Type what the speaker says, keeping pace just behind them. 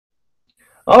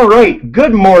All right,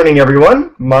 good morning,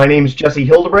 everyone. My name is Jesse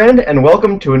Hildebrand, and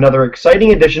welcome to another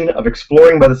exciting edition of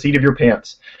Exploring by the Seat of Your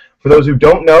Pants. For those who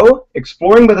don't know,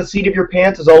 Exploring by the Seat of Your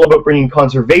Pants is all about bringing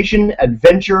conservation,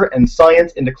 adventure, and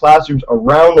science into classrooms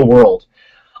around the world.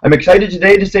 I'm excited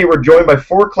today to say we're joined by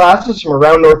 4 classes from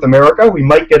around North America. We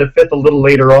might get a 5th a little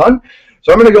later on.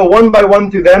 So I'm going to go one by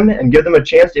one through them and give them a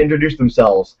chance to introduce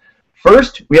themselves.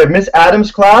 First, we have Miss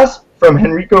Adams' class from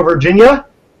Henrico, Virginia.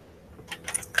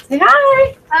 Say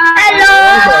hi.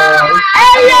 Hello.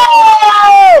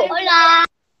 Hello. Hola.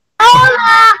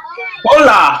 Hola.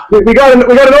 Hola! We got an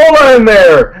hola in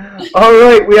there. All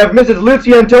right, we have Mrs.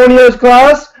 Lucy Antonio's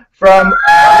class from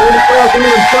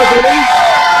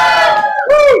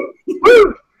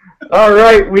Woo! All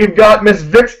right, we've got Miss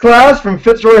Vic's class from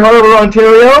Fitzroy Harbour,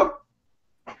 Ontario.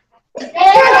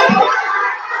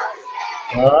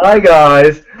 Hi,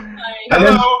 guys. Hello! And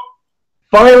then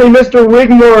finally, Mr.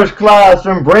 Wigmore's class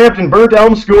from Brampton Burnt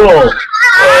Elm School.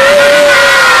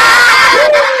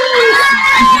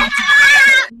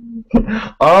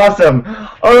 Awesome.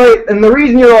 All right, and the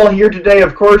reason you're all here today,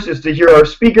 of course, is to hear our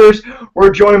speakers. We're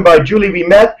joined by Julie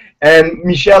Ouimet and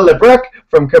Michel Labrecque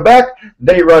from Quebec.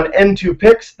 They run N2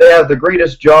 Pics. They have the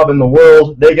greatest job in the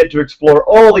world. They get to explore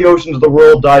all the oceans of the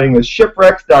world, diving with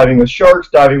shipwrecks, diving with sharks,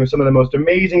 diving with some of the most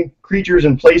amazing creatures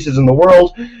and places in the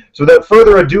world. So without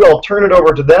further ado, I'll turn it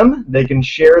over to them. They can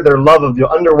share their love of the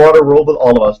underwater world with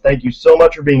all of us. Thank you so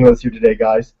much for being with us here today,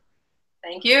 guys.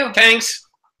 Thank you. Thanks.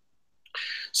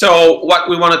 So what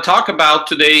we want to talk about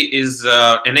today is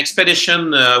an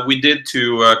expedition we did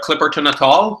to Clipperton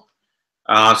Atoll.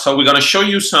 So we're going to show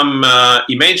you some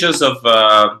images of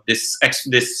this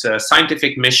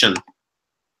scientific mission.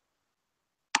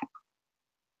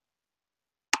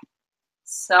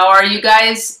 So are you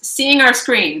guys seeing our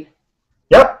screen?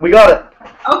 Yep, we got it.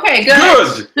 Okay,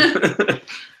 good. Good!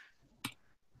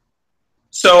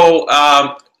 So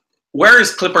where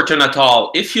is Clipperton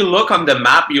Atoll? If you look on the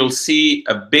map, you'll see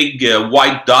a big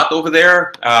white dot over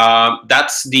there.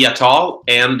 That's the atoll,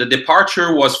 and the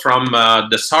departure was from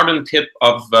the southern tip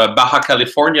of Baja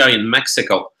California in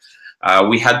Mexico.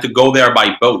 We had to go there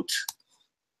by boat.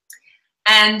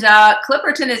 And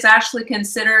Clipperton is actually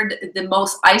considered the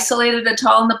most isolated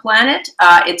atoll on the planet.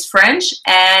 It's French,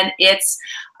 and it's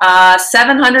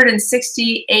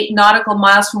 768 nautical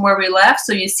miles from where we left.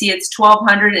 So you see it's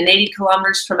 1,280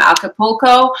 kilometers from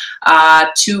Acapulco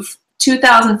to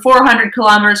 2,400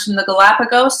 kilometers from the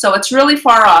Galapagos. So it's really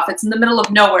far off. It's in the middle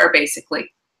of nowhere,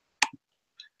 basically.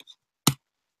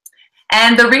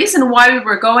 And the reason why we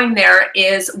were going there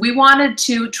is we wanted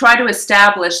to try to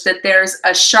establish that there's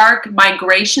a shark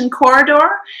migration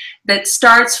corridor that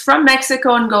starts from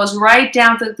Mexico and goes right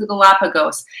down to the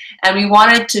Galapagos. And we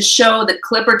wanted to show that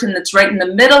Clipperton, that's right in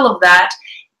the middle of that,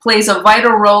 plays a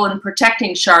vital role in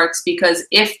protecting sharks, because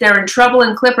if they're in trouble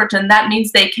in Clipperton, that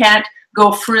means they can't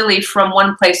go freely from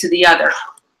one place to the other.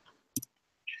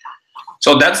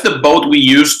 So that's the boat we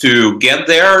used to get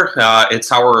there.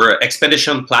 It's our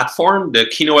expedition platform. The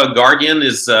Kinoa Guardian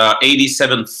is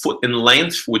 87 foot in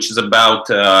length, which is about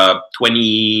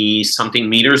 20-something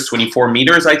meters, 24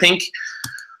 meters, I think.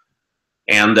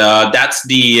 And that's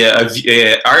the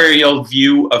aerial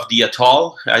view of the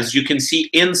atoll. As you can see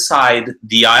inside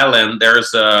the island,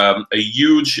 there's a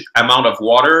huge amount of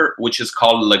water, which is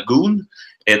called lagoon.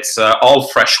 It's all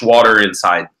fresh water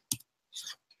inside.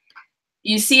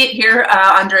 You see it here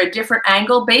under a different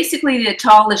angle. Basically, the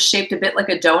atoll is shaped a bit like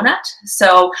a donut.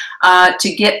 So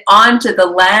to get onto the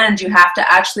land, you have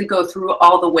to actually go through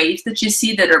all the waves that you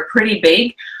see that are pretty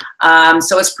big.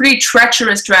 So it's pretty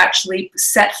treacherous to actually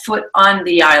set foot on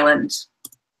the island.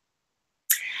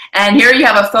 And here you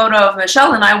have a photo of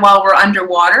Michelle and I while we're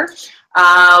underwater.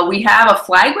 We have a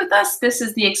flag with us. This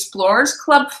is the Explorers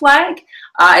Club flag.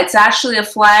 It's actually a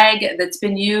flag that's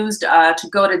been used to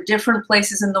go to different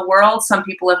places in the world. Some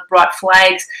people have brought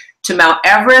flags to Mount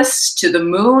Everest, to the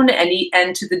moon,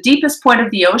 and to the deepest point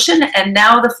of the ocean, and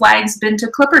now the flag's been to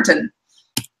Clipperton.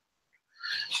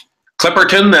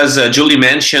 Clipperton, as Julie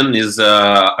mentioned, is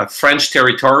a French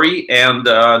territory, and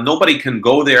nobody can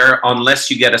go there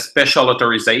unless you get a special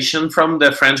authorization from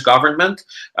the French government,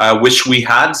 which we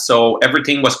had. So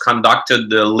everything was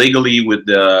conducted legally with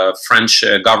the French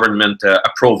government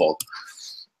approval.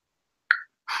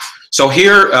 So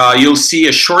here you'll see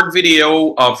a short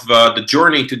video of the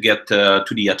journey to get to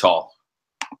the atoll.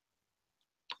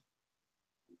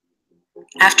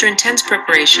 After intense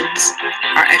preparations,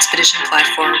 our expedition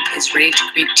platform is ready to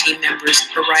greet team members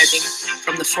arriving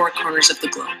from the 4 corners of the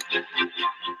globe.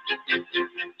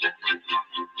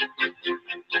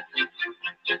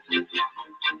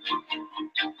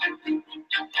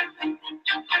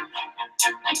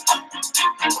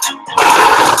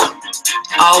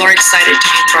 All are excited to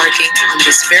be embarking on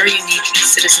this very unique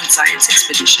citizen science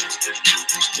expedition,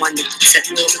 one that could set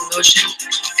wheels in motion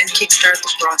and kickstart the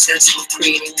process of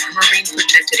creating a marine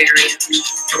protected area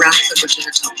around Clipperton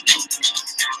Atoll.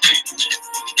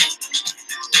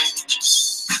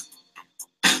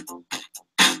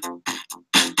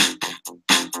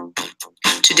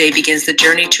 Today begins the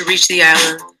journey to reach the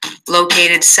island,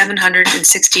 located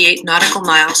 768 nautical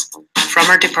miles from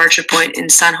our departure point in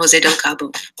San Jose del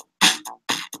Cabo.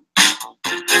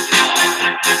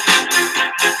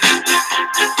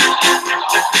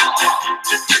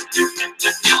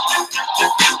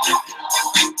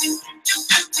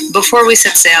 Before we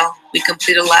set sail, we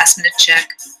complete a last-minute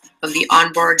check of the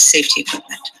onboard safety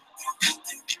equipment.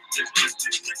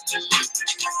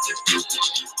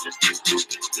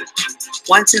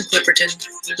 Once in Clipperton,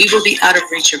 we will be out of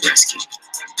reach of rescue.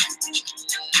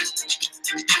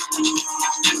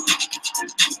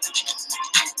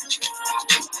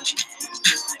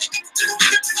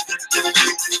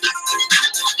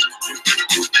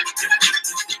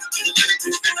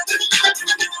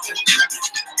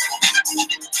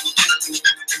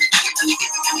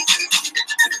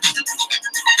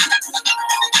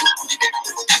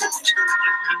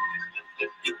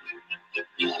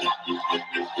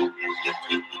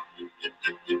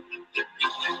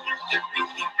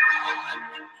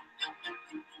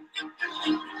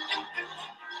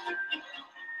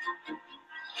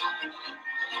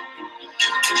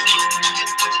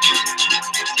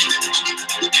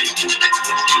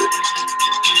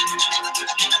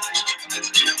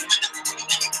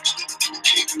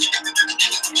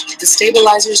 The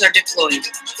stabilizers are deployed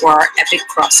for our epic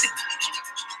crossing.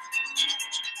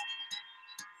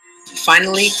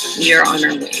 Finally, we are on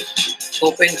our way,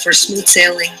 hoping for smooth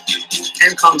sailing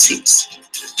and calm seas.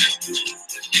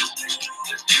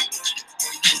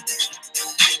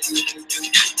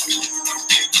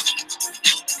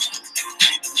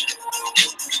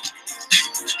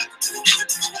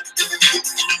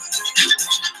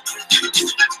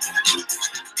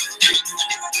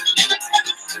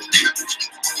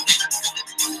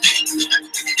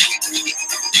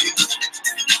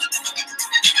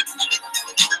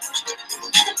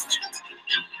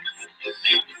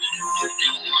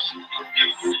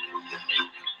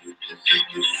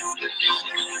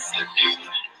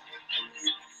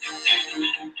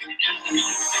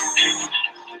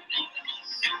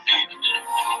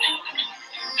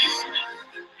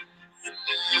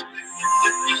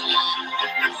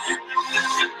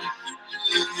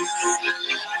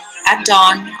 At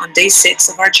dawn on day 6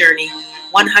 of our journey,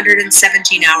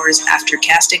 117 hours after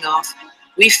casting off,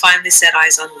 we finally set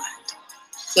eyes on land.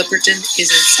 Clipperton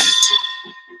is in sight.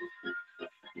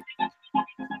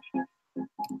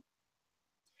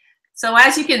 So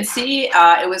as you can see,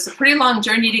 it was a pretty long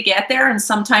journey to get there, and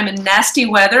sometime in nasty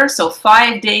weather, so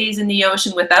 5 days in the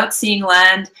ocean without seeing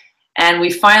land, and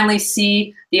we finally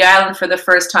see the island for the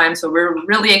first time, so we're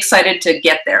really excited to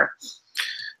get there.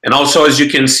 And also, as you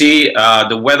can see,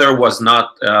 the weather was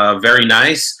not very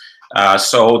nice,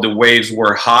 so the waves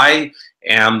were high,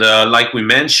 and like we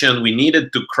mentioned, we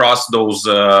needed to cross those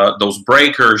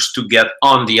breakers to get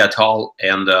on the atoll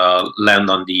and land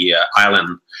on the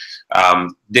island.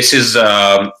 This is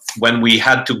when we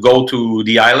had to go to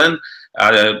the island.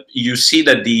 You see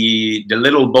that the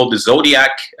little boat, the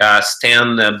Zodiac,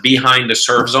 stand behind the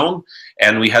surf zone,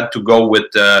 and we had to go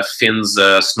with fins,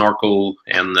 snorkel,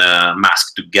 and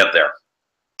mask to get there.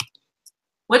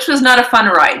 Which was not a fun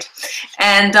ride.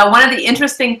 And one of the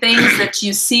interesting things that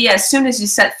you see as soon as you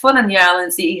set foot on the island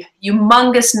is the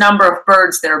humongous number of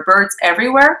birds. There are birds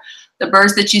everywhere. The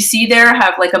birds that you see there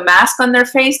have like a mask on their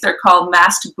face. They're called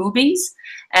masked boobies.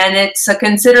 And it's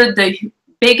considered the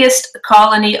biggest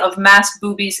colony of masked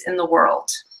boobies in the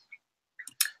world.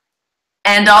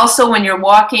 And also when you're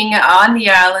walking on the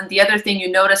island, the other thing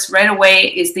you notice right away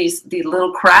is these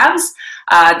little crabs.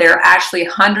 There are actually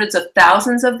hundreds of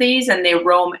thousands of these, and they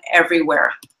roam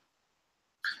everywhere.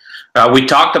 We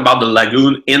talked about the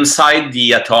lagoon inside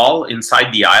the atoll,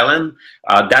 inside the island.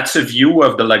 That's a view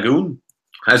of the lagoon.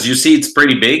 As you see, it's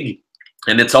pretty big,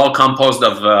 and it's all composed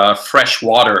of fresh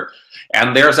water.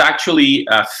 And there's actually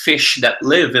fish that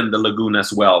live in the lagoon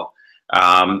as well.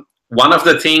 One of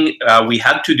the things we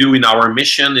had to do in our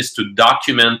mission is to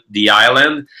document the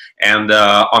island, and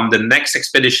on the next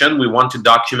expedition we want to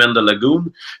document the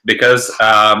lagoon, because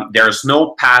there's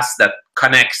no pass that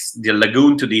connects the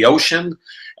lagoon to the ocean,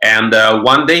 and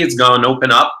one day it's going to open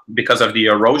up because of the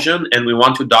erosion, and we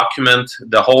want to document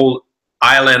the whole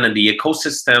island and the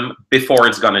ecosystem before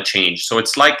it's going to change. So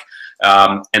it's like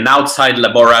an outside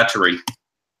laboratory.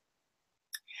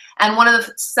 And one of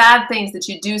the sad things that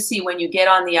you do see when you get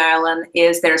on the island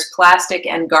is there's plastic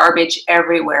and garbage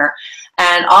everywhere.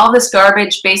 And all this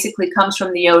garbage basically comes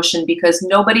from the ocean because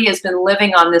nobody has been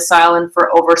living on this island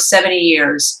for over 70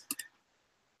 years.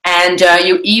 And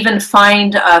you even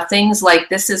find things like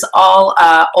this is all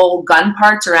old gun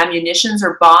parts or ammunitions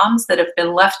or bombs that have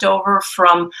been left over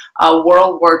from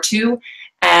World War II.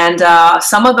 And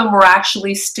some of them were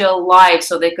actually still live,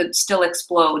 so they could still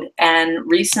explode. And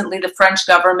recently the French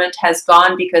government has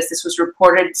gone, because this was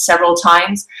reported several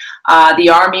times, the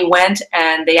army went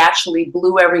and they actually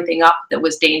blew everything up that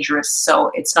was dangerous,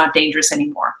 so it's not dangerous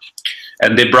anymore.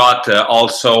 And they brought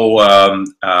also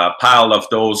a pile of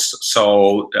those,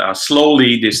 so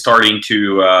slowly they're starting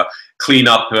to clean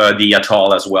up the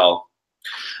atoll as well.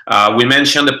 We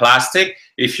mentioned the plastic.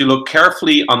 If you look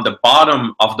carefully on the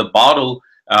bottom of the bottle,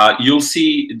 you'll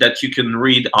see that you can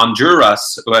read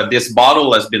Honduras. This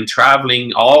bottle has been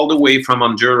traveling all the way from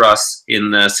Honduras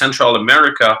in Central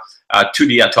America to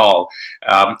the atoll.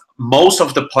 Most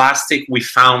of the plastic we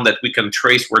found that we can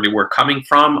trace where they were coming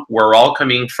from were all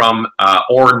coming from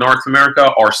or North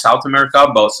America or South America,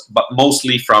 but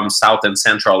mostly from South and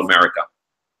Central America.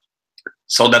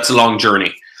 So that's a long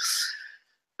journey.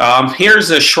 Here's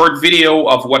a short video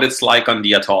of what it's like on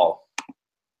the atoll.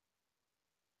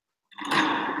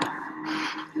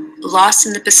 Lost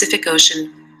in the Pacific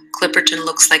Ocean, Clipperton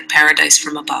looks like paradise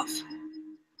from above.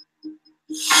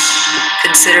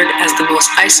 Considered as the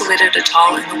most isolated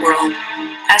atoll in the world,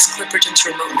 as Clipperton's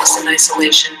remoteness and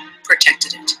isolation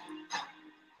protected it.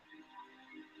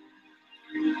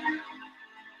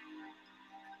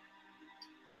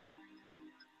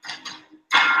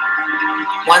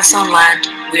 Once on land,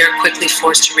 we are quickly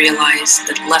forced to realize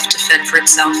that left to fend for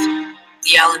itself,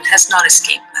 the island has not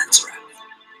escaped man's wrath.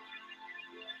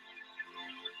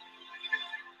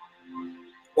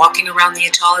 Walking around the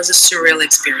atoll is a surreal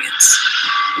experience.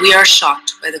 We are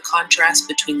shocked by the contrast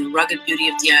between the rugged beauty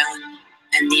of the island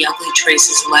and the ugly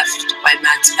traces left by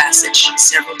man's passage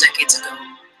several decades ago,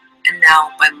 and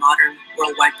now by modern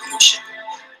worldwide pollution.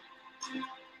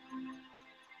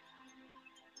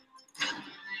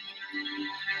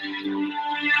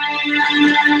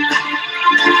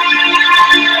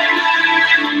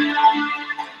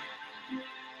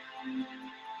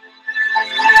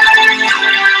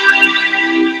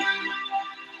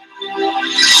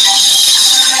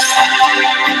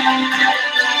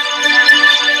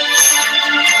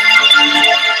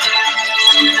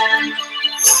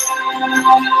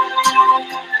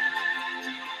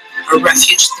 A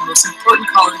refuge, the most important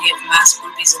colony of mass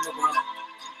boobies in the world,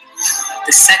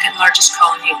 the second largest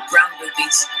colony of brown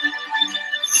boobies,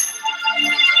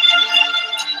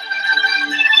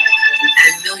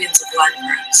 and millions of land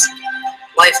crabs.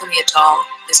 Life on the atoll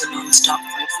is a non-stop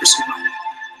fight for survival.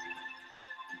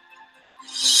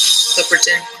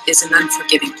 Clipperton is an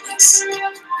unforgiving place.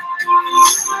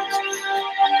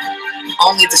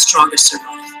 Only the strongest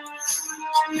survive.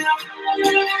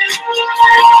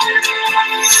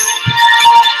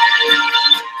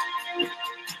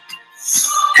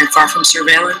 And far from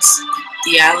surveillance,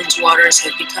 the island's waters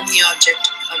have become the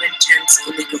object of intense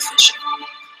illegal fishing.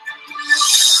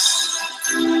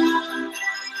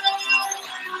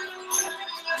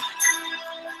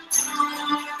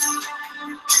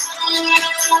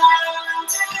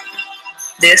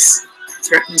 This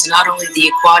threatens not only the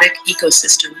aquatic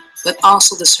ecosystem, but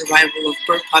also the survival of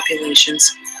bird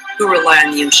populations who rely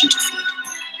on the ocean to feed.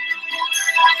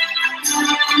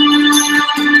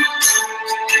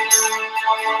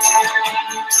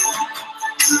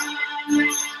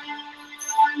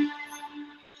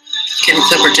 Can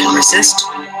Clipperton resist?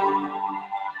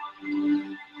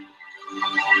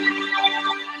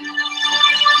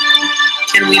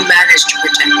 Can we manage to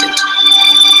protect it?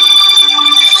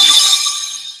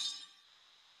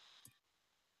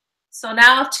 So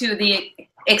now to the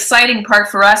exciting part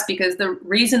for us, because the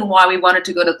reason why we wanted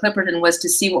to go to Clipperton was to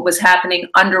see what was happening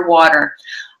underwater.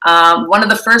 One of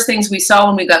the first things we saw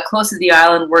when we got close to the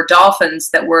island were dolphins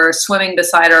that were swimming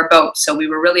beside our boat. So we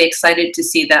were really excited to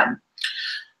see them.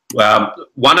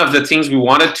 One of the things we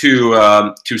wanted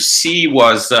to see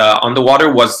was on the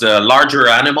water was the larger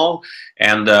animal,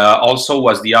 and also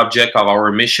was the object of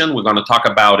our mission. We're going to talk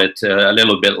about it a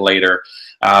little bit later.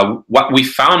 What we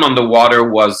found on the water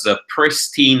was a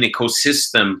pristine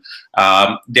ecosystem.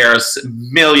 There's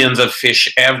millions of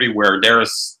fish everywhere.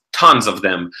 There's tons of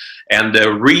them. And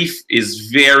the reef is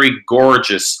very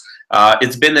gorgeous.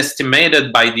 It's been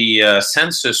estimated by the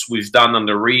census we've done on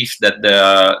the reef that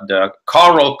the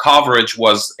coral coverage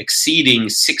was exceeding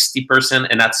 60%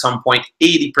 and at some point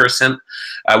 80%,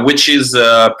 which is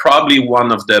probably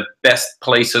one of the best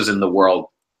places in the world.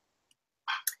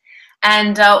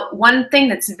 And one thing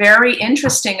that's very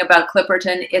interesting about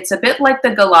Clipperton, it's a bit like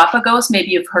the Galapagos, maybe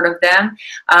you've heard of them.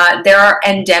 There are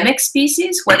endemic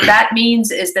species. What that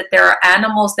means is that there are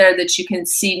animals there that you can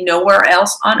see nowhere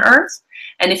else on Earth.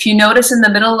 And if you notice in the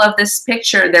middle of this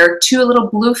picture, there are two little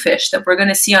bluefish that we're going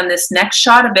to see on this next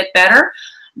shot a bit better.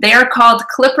 They are called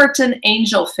Clipperton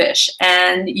angelfish,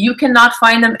 and you cannot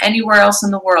find them anywhere else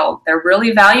in the world. They're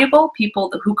really valuable.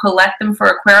 People who collect them for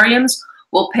aquariums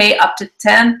will pay up to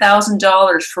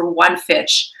 $10,000 for one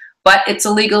fish, but it's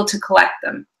illegal to collect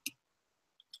them.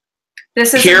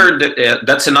 This is here.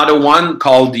 That's another one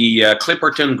called the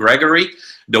Clipperton Gregory,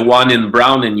 the one in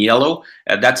brown and yellow.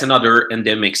 That's another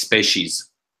endemic species.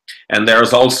 And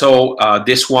there's also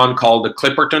this one called the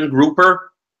Clipperton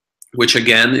Grouper, which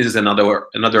again is another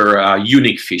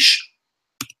unique fish.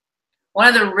 One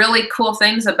of the really cool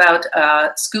things about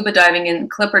scuba diving in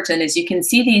Clipperton is you can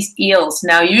see these eels.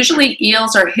 Now, usually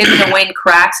eels are hidden away in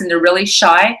cracks and they're really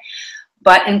shy,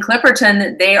 but in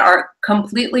Clipperton, they are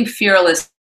completely fearless.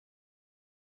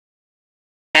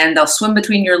 And they'll swim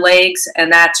between your legs,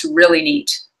 and that's really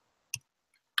neat.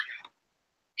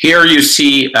 Here you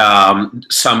see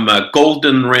some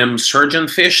golden rim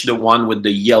surgeonfish, the one with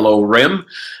the yellow rim,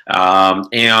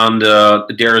 and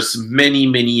there's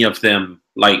many of them,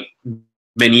 like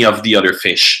many of the other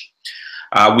fish.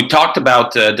 We talked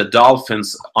about the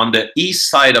dolphins. On the east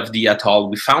side of the atoll,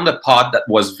 we found a pod that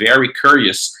was very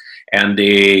curious, and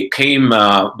they came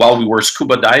while we were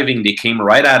scuba diving. They came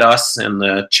right at us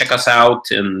and check us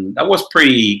out, and that was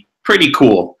pretty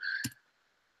cool.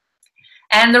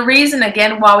 And the reason,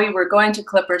 again, while we were going to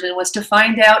Clipperton was to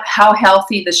find out how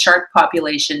healthy the shark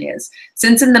population is.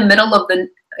 Since it's in the middle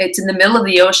of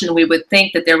the ocean, we would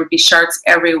think that there would be sharks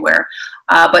everywhere.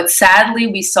 But sadly,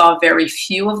 we saw very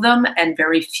few of them and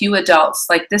very few adults.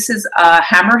 Like this is a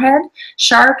hammerhead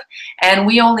shark, and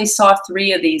we only saw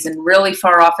 3 of these and really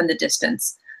far off in the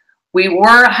distance. We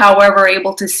were, however,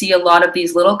 able to see a lot of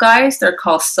these little guys. They're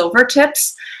called silver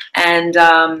tips. And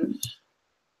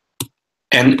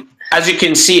as you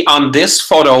can see on this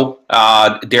photo,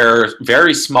 they're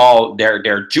very small.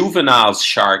 They're juvenile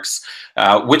sharks,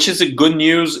 which is a good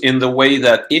news in the way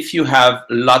that if you have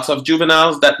lots of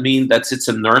juveniles, that means that it's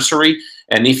a nursery.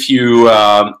 And if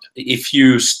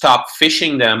you stop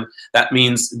fishing them, that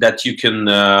means that you can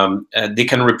they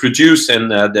can reproduce, and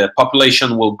the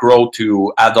population will grow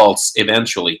to adults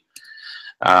eventually.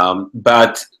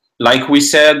 But like we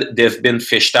said, they've been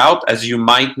fished out. As you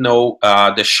might know,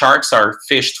 the sharks are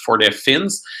fished for their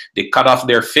fins. They cut off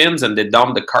their fins and they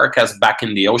dump the carcass back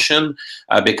in the ocean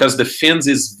because the fins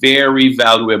is very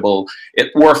valuable. It's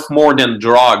worth more than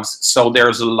drugs. So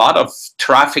there's a lot of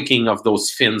trafficking of those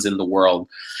fins in the world.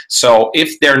 So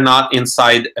if they're not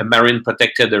inside a marine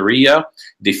protected area,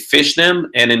 they fish them.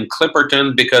 And in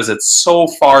Clipperton, because it's so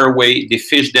far away, they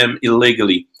fish them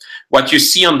illegally. What you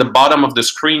see on the bottom of the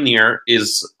screen here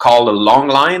is called a long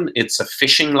line. It's a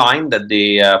fishing line that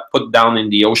they put down in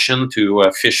the ocean to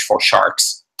fish for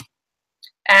sharks.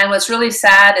 And what's really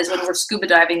sad is when we're scuba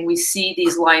diving, we see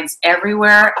these lines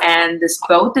everywhere. And this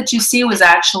boat that you see was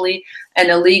actually an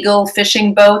illegal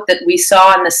fishing boat that we saw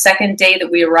on the second day that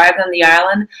we arrived on the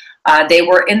island. They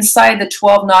were inside the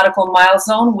 12 nautical mile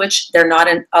zone, which they're not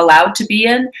allowed to be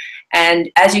in.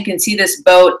 And as you can see, this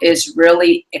boat is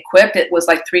really equipped. It was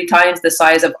like 3 times the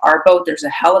size of our boat. There's a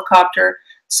helicopter.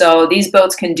 So these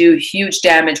boats can do huge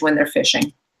damage when they're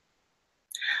fishing.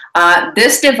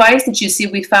 This device that you see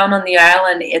we found on the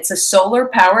island, it's a solar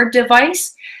powered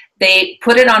device. They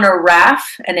put it on a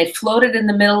raft and they float it in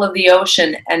the middle of the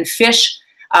ocean, and fish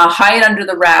hide under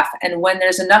the raft. And when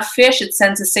there's enough fish, it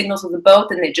sends a signal to the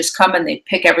boat and they just come and they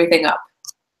pick everything up.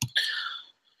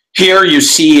 Here you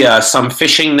see some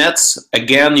fishing nets.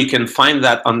 Again, you can find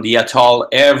that on the atoll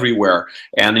everywhere.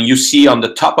 And you see on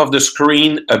the top of the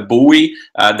screen a buoy.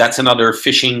 That's another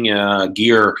fishing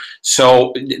gear.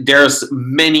 So there's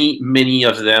many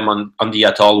of them on the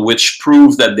atoll, which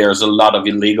prove that there's a lot of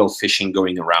illegal fishing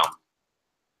going around.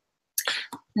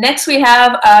 Next, we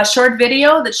have a short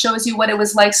video that shows you what it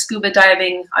was like scuba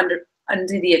diving under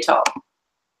the atoll.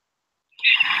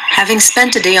 Having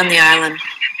spent a day on the island,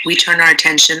 we turn our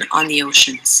attention on the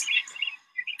oceans.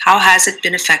 How has it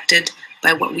been affected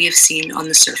by what we have seen on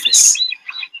the surface?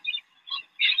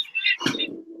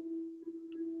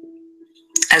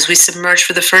 As we submerge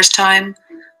for the first time,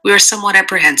 we are somewhat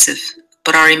apprehensive,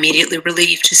 but are immediately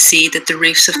relieved to see that the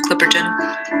reefs of Clipperton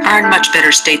are in much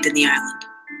better state than the island.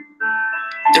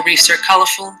 The reefs are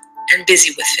colorful and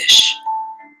busy with fish.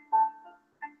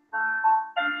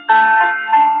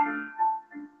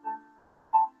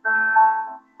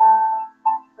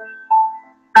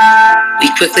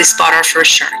 We quickly spot our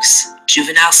first sharks,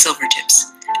 juvenile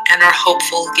silvertips, and are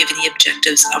hopeful given the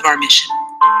objectives of our mission.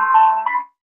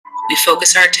 We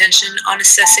focus our attention on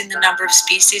assessing the number of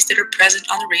species that are present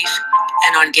on the reef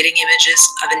and on getting images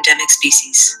of endemic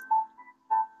species.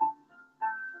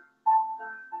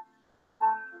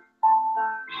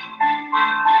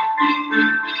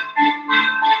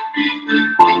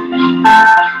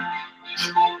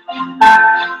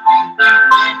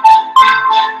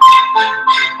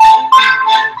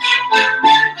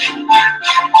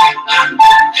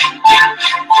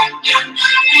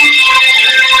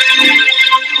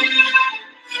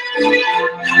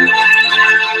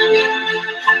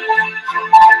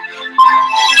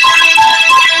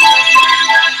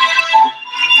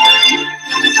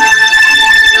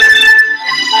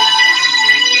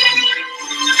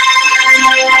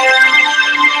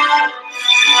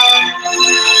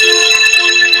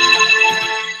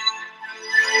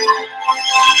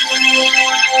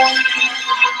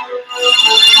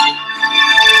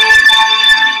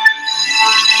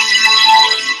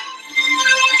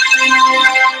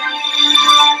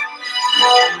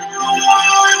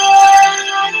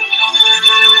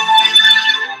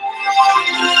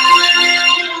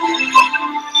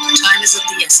 Time is of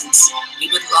the essence.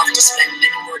 We would love to spend many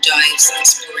more dives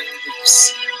exploring the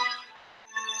reefs.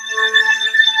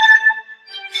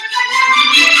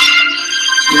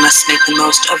 We must make the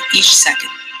most of each second,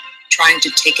 trying to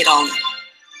take it all in.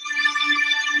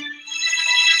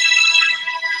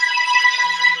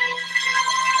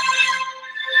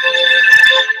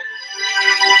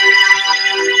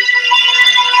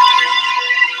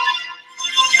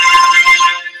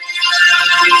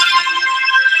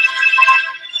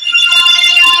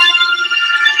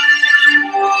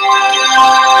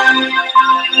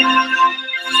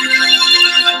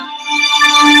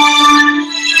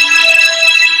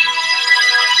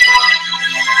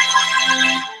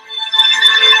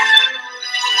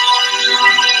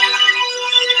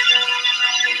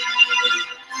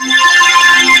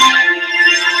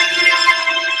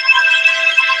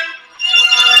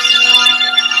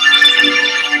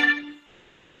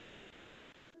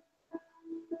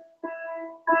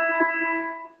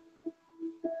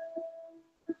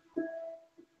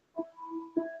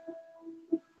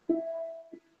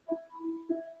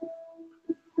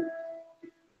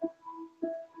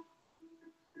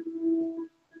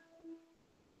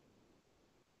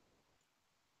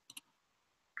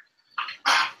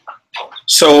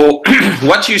 So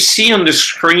what you see on the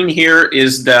screen here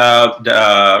is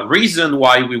the reason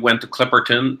why we went to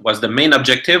Clipperton. Was the main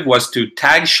objective was to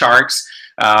tag sharks,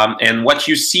 and what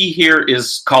you see here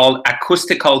is called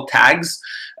acoustical tags.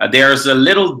 There's a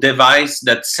little device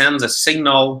that sends a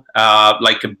signal,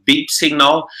 like a beep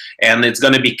signal, and it's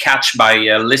going to be catched by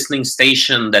a listening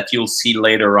station that you'll see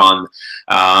later on.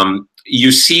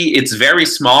 You see it's very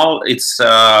small. It's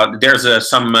there's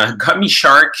some gummy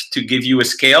shark to give you a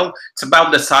scale. It's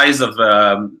about the size of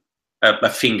a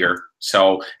finger,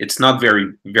 so it's not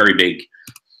very big.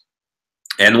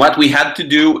 And what we had to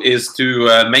do is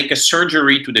to make a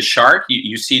surgery to the shark.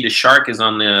 You see the shark is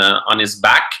on his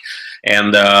back,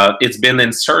 and it's been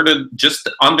inserted just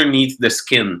underneath the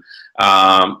skin.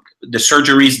 The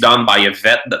surgery is done by a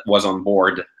vet that was on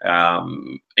board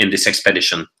in this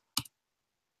expedition.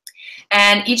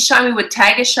 And each time we would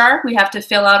tag a shark, we have to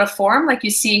fill out a form like you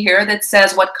see here that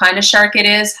says what kind of shark it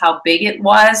is, how big it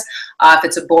was, if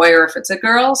it's a boy or if it's a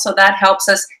girl. So that helps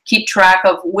us keep track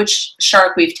of which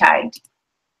shark we've tagged.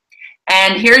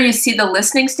 And here you see the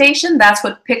listening station. That's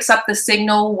what picks up the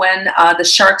signal when the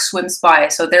shark swims by.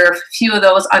 So there are a few of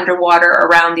those underwater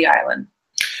around the island.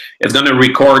 It's going to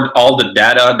record all the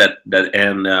data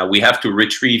and we have to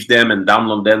retrieve them and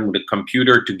download them with the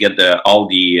computer to get to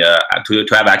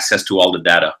have access to all the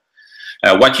data.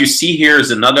 What you see here is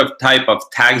another type of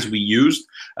tags we used.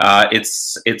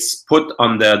 It's put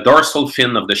on the dorsal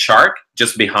fin of the shark,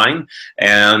 just behind,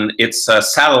 and it's a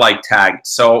satellite tag.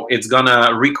 So it's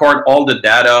gonna record all the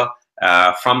data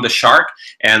from the shark,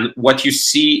 and what you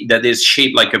see that is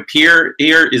shaped like a pier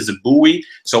here is a buoy.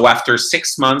 So after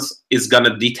 6 months, it's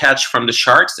gonna detach from the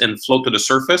sharks and float to the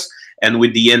surface. And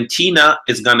with the antenna,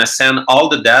 it's gonna send all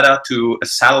the data to a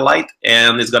satellite,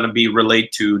 and it's gonna be relayed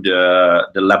to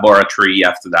the laboratory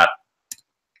after that.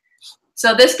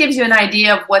 So this gives you an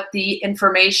idea of what the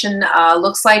information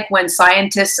looks like when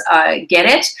scientists get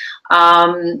it.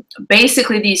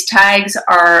 Basically, these tags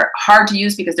are hard to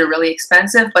use because they're really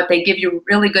expensive, but they give you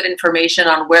really good information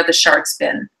on where the shark's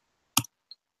been.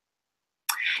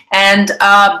 And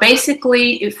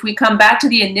basically, if we come back to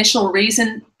the initial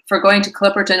reason for going to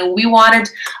Clipperton, and we wanted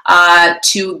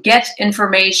to get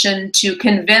information to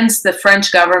convince the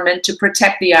French government to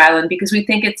protect the island, because we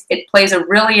think it plays a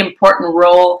really important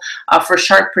role for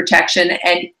shark protection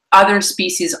and other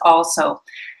species also.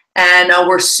 And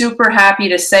we're super happy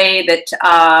to say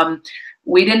that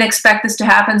we didn't expect this to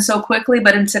happen so quickly,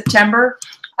 but in September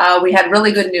we had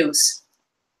really good news.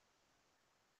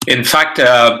 In fact,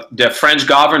 the French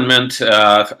government,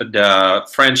 the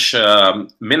French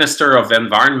Minister of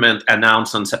Environment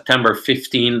announced on September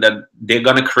 15 that they're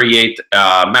going to create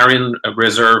a marine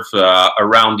reserve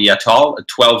around the atoll,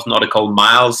 12 nautical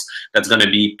miles that's going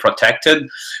to be protected.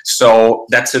 So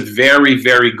that's a very,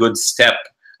 very good step,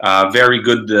 very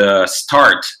good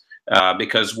start.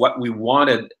 Because what we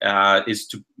wanted is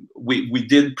to, we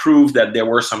did prove that there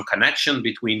were some connection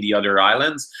between the other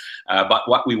islands, but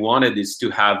what we wanted is to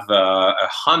have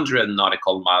 100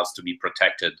 nautical miles to be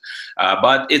protected.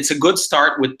 But it's a good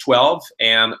start with 12,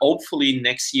 and hopefully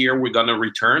next year we're going to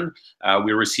return.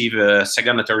 We receive a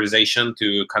second authorization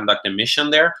to conduct a mission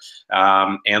there,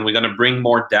 and we're going to bring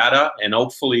more data, and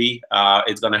hopefully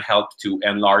it's going to help to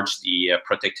enlarge the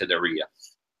protected area.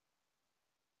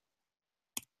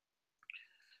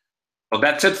 So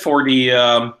that's it for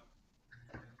the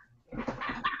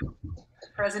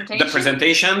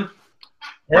presentation.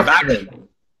 We're back.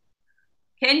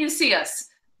 Can you see us?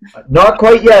 Not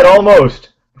quite yet, almost.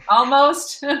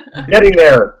 Almost? Getting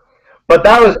there. But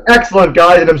that was excellent,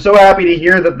 guys, and I'm so happy to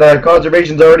hear that the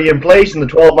conservation's already in place and the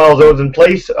 12-mile zone's in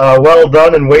place. Well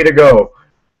done and way to go.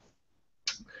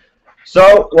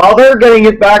 So while they're getting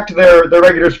it back to their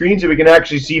regular screen so we can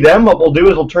actually see them, what we'll do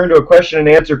is we'll turn to a question and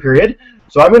answer period.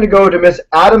 So I'm going to go to Miss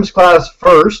Adams' class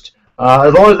first.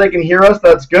 As long as they can hear us,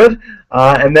 that's good.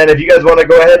 And then if you guys want to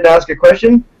go ahead and ask a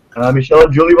question, Michel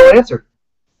and Julie will answer.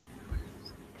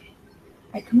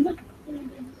 Right, come on.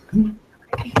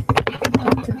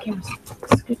 To the camera.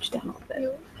 Scooch down a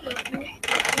little bit.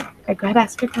 Okay, go ahead,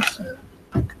 ask your question.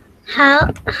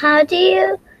 How do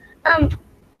you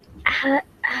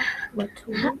What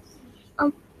tools?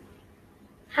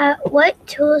 What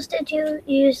tools did you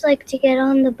use, like, to get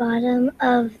on the bottom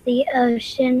of the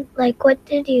ocean? Like, what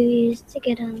did you use to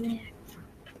get on there?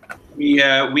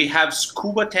 We have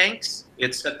scuba tanks.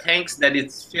 It's the tanks that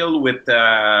it's filled with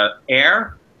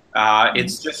air.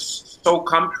 It's just so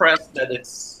compressed that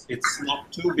it's not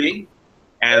too big,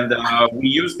 and we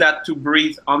use that to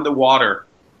breathe underwater.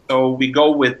 So we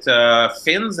go with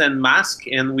fins and mask,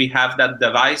 and we have that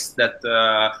device that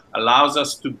allows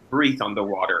us to breathe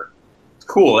underwater.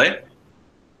 Cool, eh?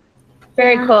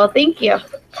 Very cool. Thank you.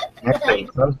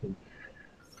 Excellent.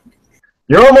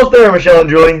 You're almost there, Michel and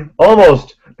Julie.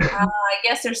 Almost. I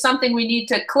guess there's something we need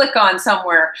to click on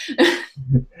somewhere.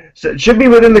 So it should be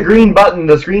within the green button,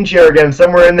 the screen share again.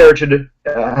 Somewhere in there it should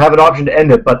have an option to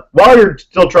end it. But while you're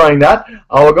still trying that,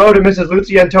 I'll go to Mrs.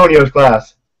 Lucy Antonio's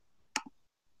class.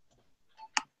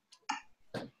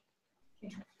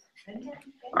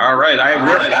 All right,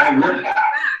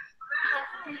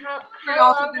 How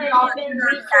long have you been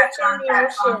researching the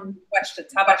ocean?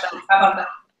 Questions. How about that?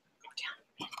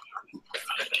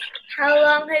 How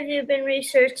long have you been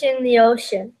researching the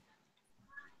ocean?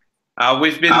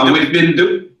 we've been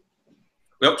doing.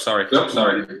 Oops, sorry.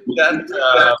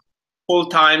 That full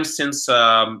time since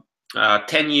 10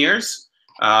 years,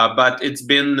 but it's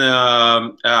been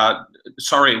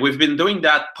sorry, we've been doing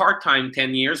that part time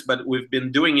 10 years, but we've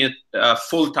been doing it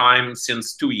full time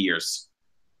since 2 years.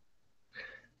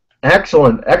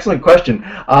 Excellent, excellent question.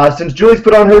 Since Julie's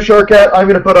put on her shark hat, I'm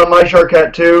going to put on my shark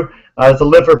hat too. It's a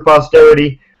live for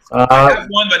posterity. I have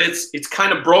one, but it's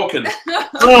kind of broken.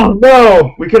 Oh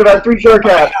no, we could have had 3 shark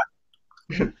hats.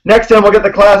 Next time we'll get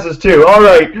the classes too. All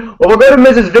right, well we'll go to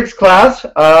Mrs. Vick's class.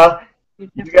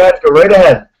 You guys go right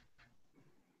ahead.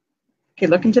 Okay,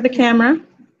 look into the camera.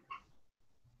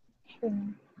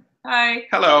 Hi.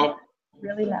 Hello.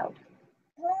 Really loud.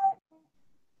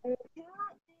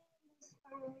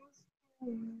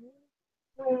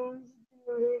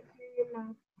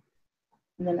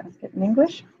 And then ask it in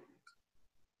English.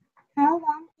 How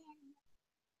long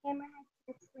can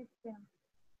hammerhead swim?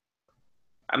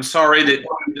 I'm sorry that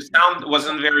the sound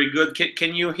wasn't very good.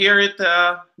 Can you hear it?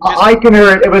 I can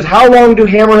hear it. It was how long do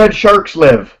hammerhead sharks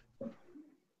live?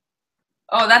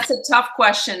 Oh, that's a tough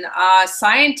question.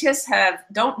 Scientists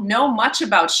don't know much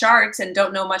about sharks and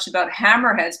don't know much about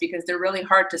hammerheads because they're really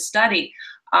hard to study.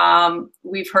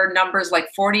 We've heard numbers like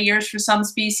 40 years for some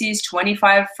species,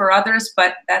 25 for others,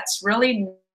 but that's really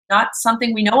not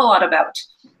something we know a lot about.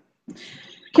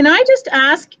 Can I just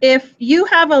ask if you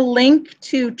have a link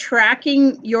to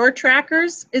tracking your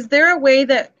trackers? Is there a way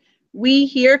that we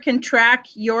here can track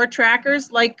your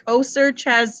trackers? Like OSearch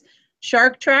has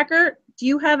shark tracker. Do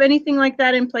you have anything like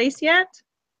that in place yet?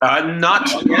 Not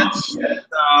yet.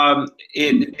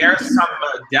 There's some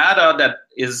data that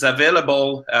is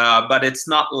available, but it's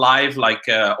not live like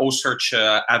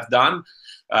OSearch have done.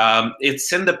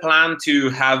 It's in the plan to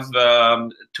have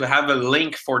a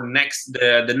link for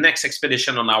the next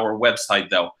expedition on our website,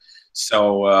 though.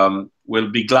 So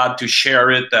we'll be glad to share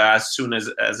it as soon as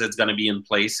it's going to be in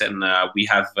place and we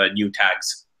have new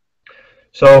tags.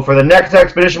 So for the next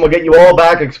expedition, we'll get you all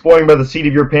back exploring by the seat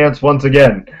of your pants once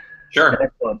again. Sure.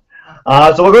 Excellent.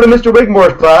 So we'll go to Mr.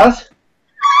 Wigmore's class.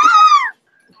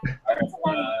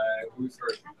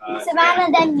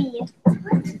 Savannah, then me.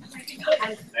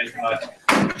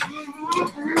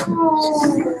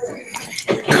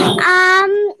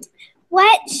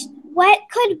 What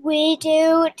could we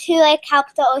do to like help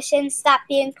the ocean stop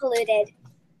being polluted?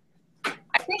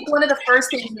 I think one of the first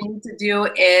things we need to do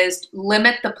is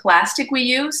limit the plastic we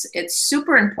use. It's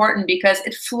super important because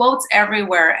it floats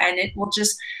everywhere and it will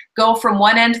just go from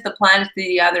one end of the planet to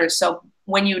the other. So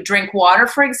when you drink water,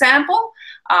 for example,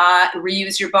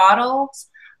 reuse your bottles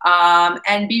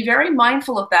and be very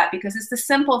mindful of that because it's the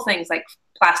simple things like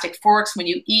plastic forks when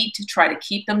you eat, to try to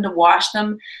keep them, to wash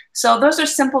them. So those are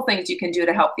simple things you can do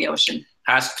to help the ocean.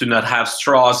 Has to not have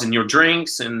straws in your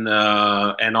drinks, and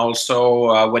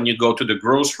also when you go to the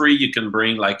grocery, you can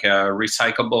bring like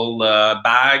recyclable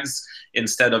bags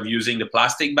instead of using the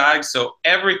plastic bags. So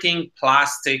everything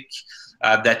plastic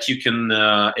that you can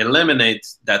eliminate,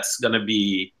 that's going to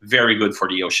be very good for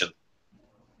the ocean.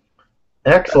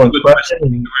 Excellent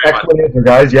question. Excellent answer,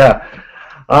 guys. Yeah.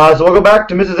 So we'll go back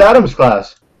to Mrs. Adams'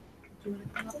 class. Do you want to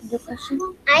come up with your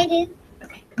question? I did.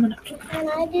 Okay, come on up. And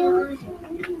I do.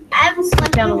 I was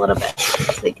Down a little bit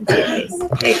so you can see your face.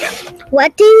 There you go.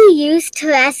 What do you use to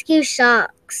rescue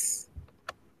sharks?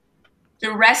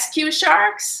 To rescue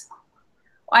sharks?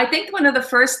 Well, I think one of the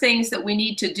first things that we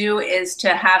need to do is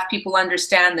to have people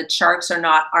understand that sharks are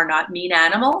not mean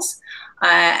animals.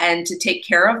 And to take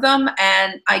care of them.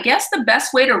 And I guess the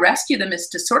best way to rescue them is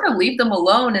to sort of leave them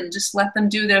alone and just let them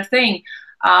do their thing.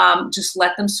 Just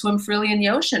let them swim freely in the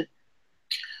ocean.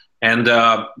 And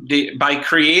by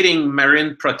creating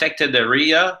marine protected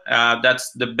area,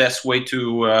 that's the best way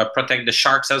to protect the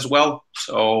sharks as well.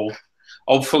 So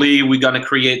hopefully we're going to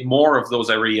create more of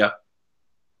those areas.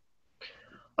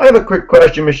 I have a quick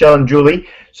question, Michel and Julie.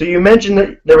 So you mentioned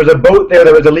that there was a boat there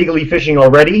that was illegally fishing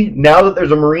already. Now that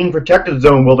there's a marine protected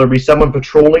zone, will there be someone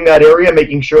patrolling that area,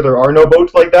 making sure there are no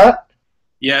boats like that?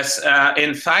 Yes,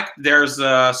 in fact, there's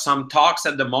some talks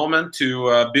at the moment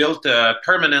to build a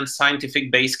permanent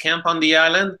scientific base camp on the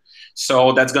island.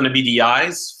 So that's going to be the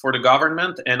eyes for the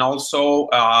government. And also,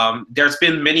 there's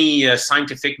been many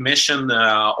scientific missions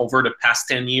over the past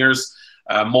 10 years,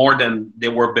 more than they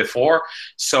were before.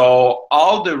 So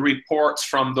all the reports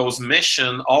from those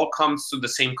missions all comes to the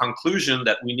same conclusion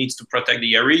that we need to protect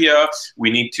the area. We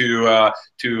need to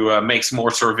make some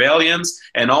more surveillance.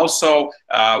 And also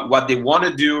what they want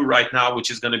to do right now,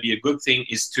 which is going to be a good thing,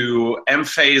 is to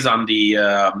emphasize on the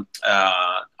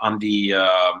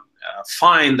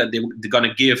fine that they're going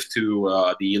to give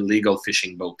to the illegal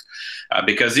fishing boat.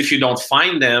 Because if you don't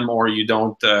find them or you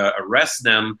don't arrest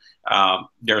them,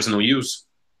 there's no use.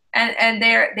 And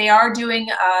they are doing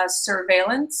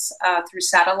surveillance through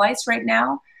satellites right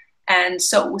now. And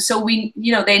so we,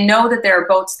 they know that there are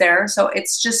boats there. So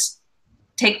it's just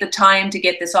take the time to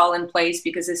get this all in place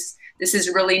because this is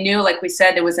really new. Like we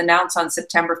said, it was announced on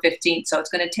September 15th. So it's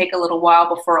going to take a little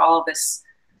while before all of this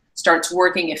starts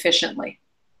working efficiently.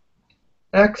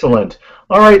 Excellent.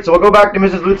 All right, so we'll go back to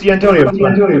Mrs. Lucy Antonio.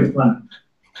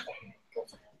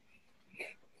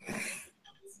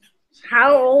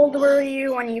 How old were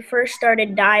you when you first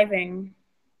started diving?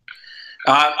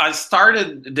 I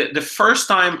started, the first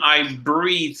time I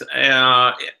breathed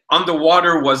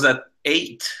underwater was at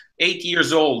 8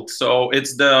 years old. So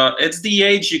it's the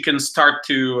age you can start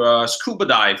to scuba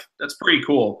dive. That's pretty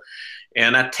cool.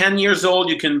 And at 10 years old,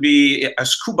 you can be a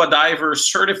scuba diver,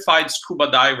 certified scuba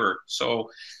diver. So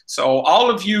all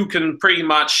of you can pretty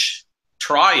much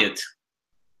try it.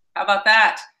 How about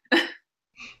that?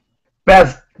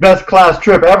 Best class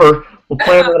trip ever. We'll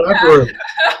plan that afterwards.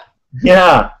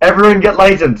 Yeah, everyone get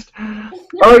licensed.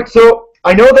 All right, so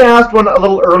I know they asked one a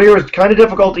little earlier. It's kind of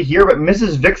difficult to hear, but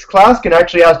Mrs. Vic's class can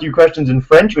actually ask you questions in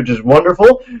French, which is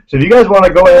wonderful. So if you guys want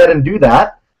to go ahead and do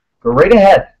that, go right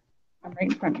ahead. I'm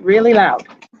right in front. Really loud.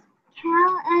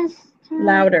 Tell us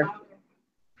Louder.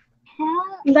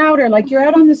 Louder, like you're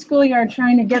out on the schoolyard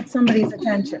trying to get somebody's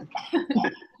attention.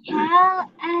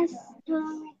 Tell us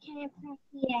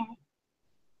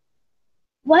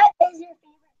what is your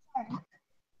favorite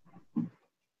part?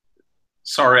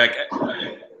 Sorry,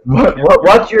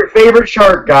 What's your favorite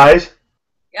shark, guys?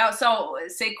 Yeah, so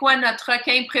c'est quoi notre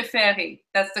requin préféré?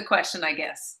 That's the question, I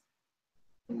guess.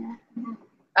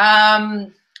 I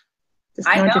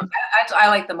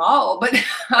like them all, but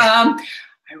I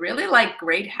really like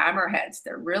great hammerheads.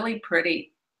 They're really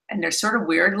pretty, and they're sort of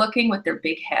weird looking with their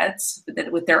big heads,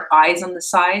 with their eyes on the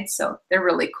side. So they're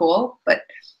really cool. But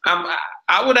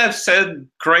I would have said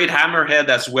great hammerhead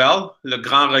as well, le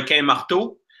grand requin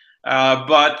marteau.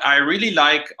 But I really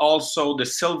like also the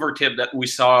silver tip that we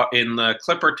saw in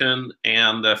Clipperton,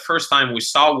 and the first time we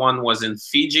saw one was in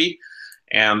Fiji,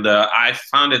 and I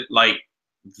found it like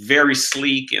very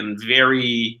sleek and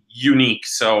very unique.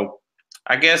 So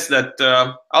I guess that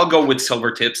I'll go with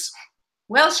silver tips.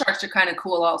 Whale sharks are kind of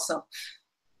cool also.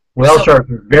 Whale sharks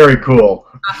are very cool.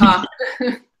 Uh-huh.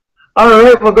 All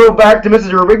right, we'll go back to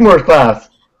Mrs. Wigmore's class.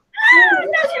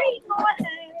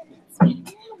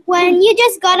 When you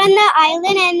just got on the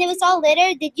island and it was all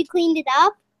littered, did you clean it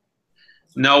up?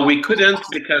 No, we couldn't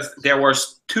because there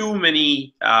was too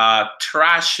many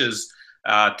trashes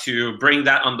to bring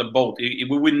that on the boat. We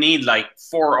would need like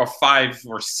 4 or 5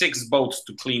 or 6 boats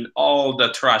to clean all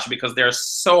the trash because there's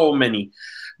so many.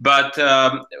 But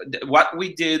what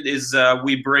we did is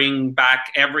we bring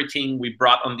back everything we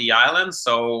brought on the island,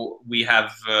 so we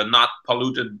have not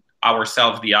polluted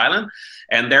ourselves the island.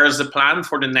 And there's a plan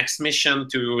for the next mission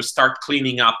to start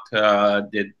cleaning up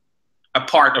a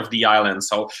part of the island.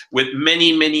 So with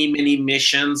many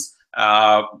missions,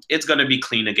 it's going to be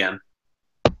clean again.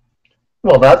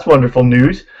 Well, that's wonderful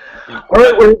news. All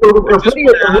right, we're putting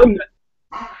it.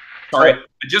 Sorry,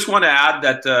 I just want to add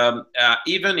that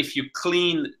even if you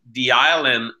clean the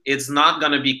island, it's not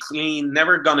going to be clean,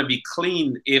 never going to be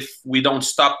clean if we don't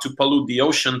stop to pollute the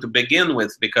ocean to begin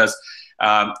with, because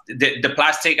the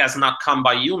plastic has not come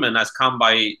by human, has come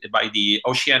by the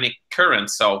oceanic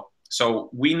current. So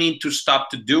we need to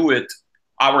stop to do it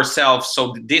ourselves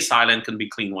so this island can be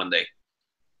clean one day.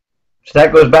 So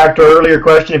that goes back to our earlier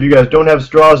question. If you guys don't have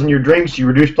straws in your drinks, you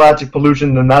reduce plastic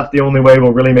pollution, then that's the only way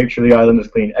we'll really make sure the island is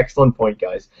clean. Excellent point,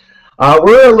 guys.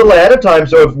 We're a little ahead of time,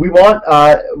 so if we want,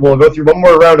 we'll go through one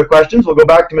more round of questions. We'll go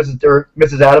back to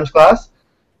Mrs. Adams' class.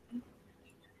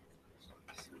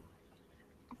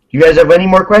 You guys have any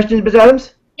more questions, Ms.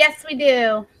 Adams? Yes, we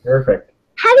do. Perfect.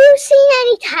 Have you seen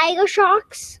any tiger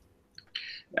sharks?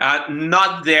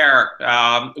 Not there.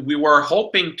 We were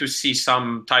hoping to see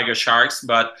some tiger sharks,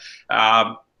 but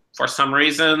for some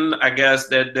reason, I guess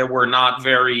that there were not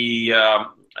very,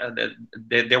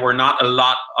 there were not a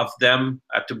lot of them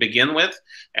to begin with,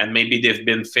 and maybe they've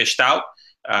been fished out.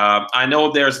 I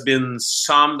know there's been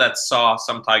some that saw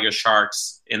some tiger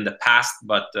sharks in the past,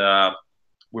 but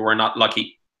we were not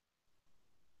lucky.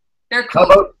 They're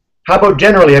cool. How about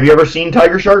generally? Have you ever seen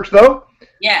tiger sharks, though?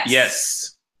 Yes.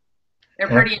 Yes. They're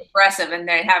pretty impressive, and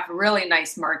they have really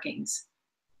nice markings.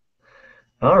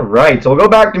 All right, so we'll go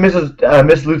back to Miss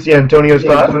Lucia Antonio's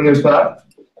class. Have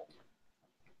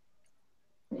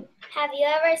you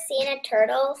ever seen a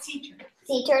turtle? Sea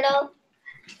turtle?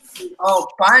 Oh,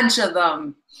 bunch of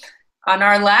them. On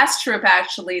our last trip,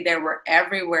 actually, they were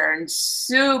everywhere and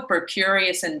super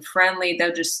curious and friendly.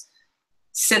 They'll just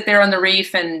sit there on the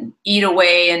reef and eat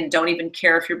away and don't even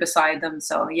care if you're beside them.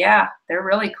 So yeah, they're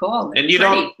really cool. They're and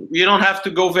you don't have to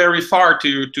go very far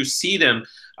to see them.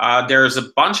 There's a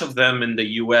bunch of them in the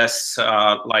US,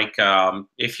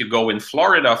 if you go in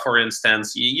Florida, for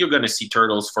instance, you're going to see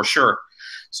turtles for sure.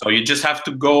 So you just have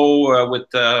to go with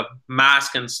the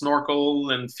mask and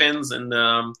snorkel and fins, and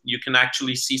you can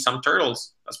actually see some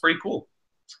turtles. That's pretty cool.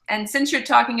 And since you're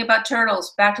talking about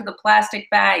turtles, back to the plastic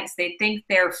bags. They think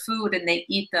they're food and they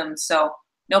eat them, so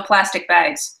no plastic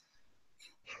bags.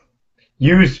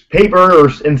 Use paper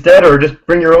instead, or just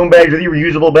bring your own bags with you,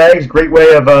 reusable bags. Great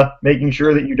way of making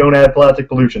sure that you don't add plastic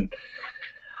pollution.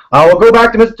 We'll go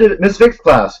back to Ms. Fick's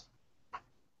class.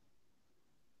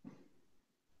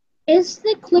 Is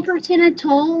the Clipperton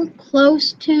Atoll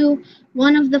close to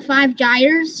one of the 5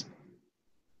 gyres?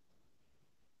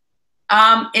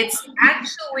 It's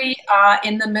actually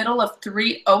in the middle of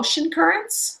 3 ocean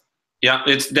currents. Yeah,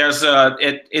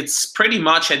 it's pretty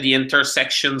much at the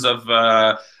intersections of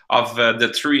the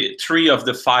three of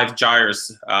the 5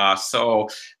 gyres. So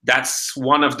that's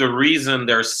one of the reasons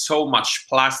there's so much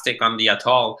plastic on the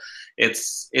atoll.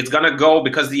 It's gonna go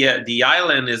because the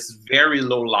island is very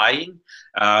low lying,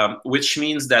 which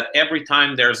means that every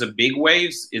time there's a big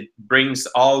waves, it brings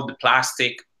all the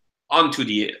plastic onto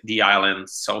the island.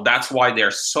 So that's why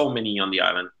there's so many on the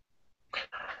island.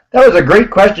 That was a great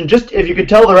question. Just if you could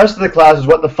tell the rest of the classes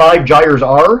what the 5 gyres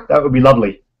are, that would be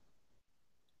lovely.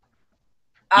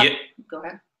 Yeah. Go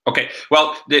ahead. Okay.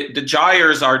 Well, the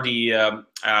gyres are the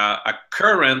a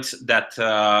current that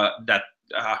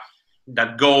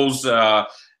that goes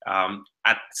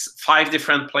at 5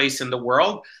 different places in the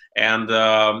world, and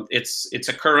it's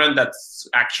a current that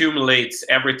accumulates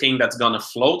everything that's gonna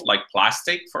float, like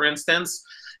plastic, for instance.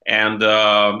 And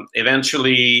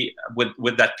eventually,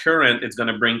 with that current, it's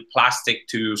gonna bring plastic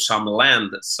to some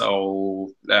land.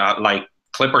 So, like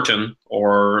Clipperton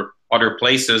or other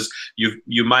places,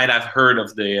 you might have heard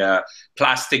of the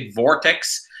plastic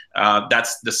vortex.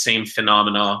 That's the same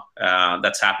phenomena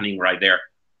that's happening right there.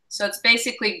 So it's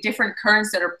basically different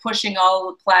currents that are pushing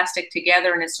all the plastic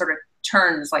together, and it sort of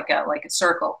turns like a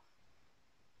circle.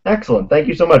 Excellent. Thank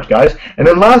you so much, guys. And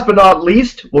then last but not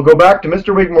least, we'll go back to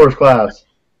Mr. Wigmore's class.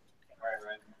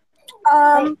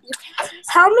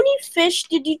 How many fish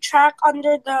did you track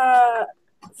under the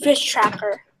fish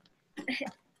tracker?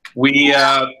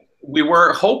 We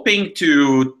were hoping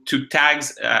to tag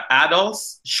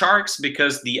adults sharks,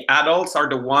 because the adults are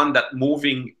the one that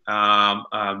moving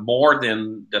more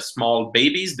than the small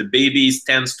babies. The babies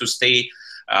tends to stay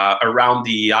around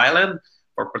the island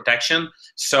for protection.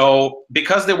 So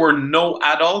because there were no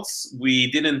adults,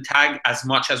 we didn't tag as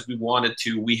much as we wanted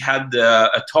to. We had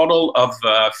a total of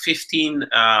 15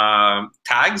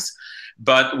 tags,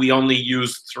 but we only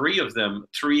used 3 of them,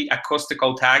 3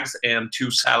 acoustical tags and 2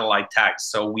 satellite tags.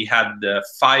 So we had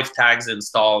 5 tags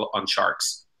installed on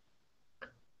sharks.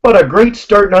 What a great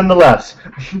start nonetheless.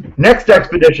 Next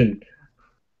expedition.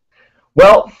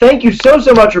 Well, thank you so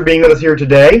much for being with us here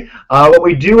today. What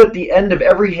we do at the end of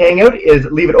every hangout is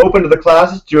leave it open to the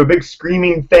classes to do a big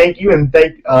screaming thank you and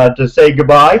to say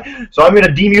goodbye. So I'm going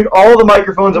to demute all the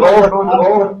microphones of all the phones. I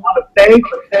want to thank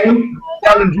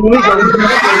Michel and Julie.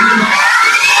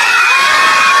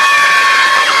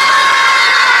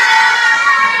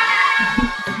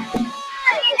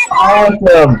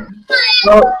 Awesome.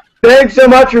 Well, thanks so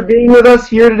much for being with us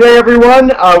here today,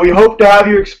 everyone. We hope to have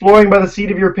you exploring by the seat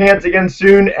of your pants again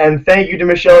soon. And thank you to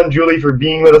Michel and Julie for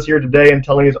being with us here today and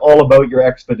telling us all about your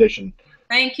expedition.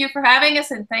 Thank you for having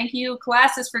us, and thank you,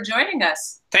 classes, for joining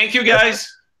us. Thank you,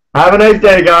 guys. Have a nice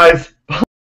day, guys.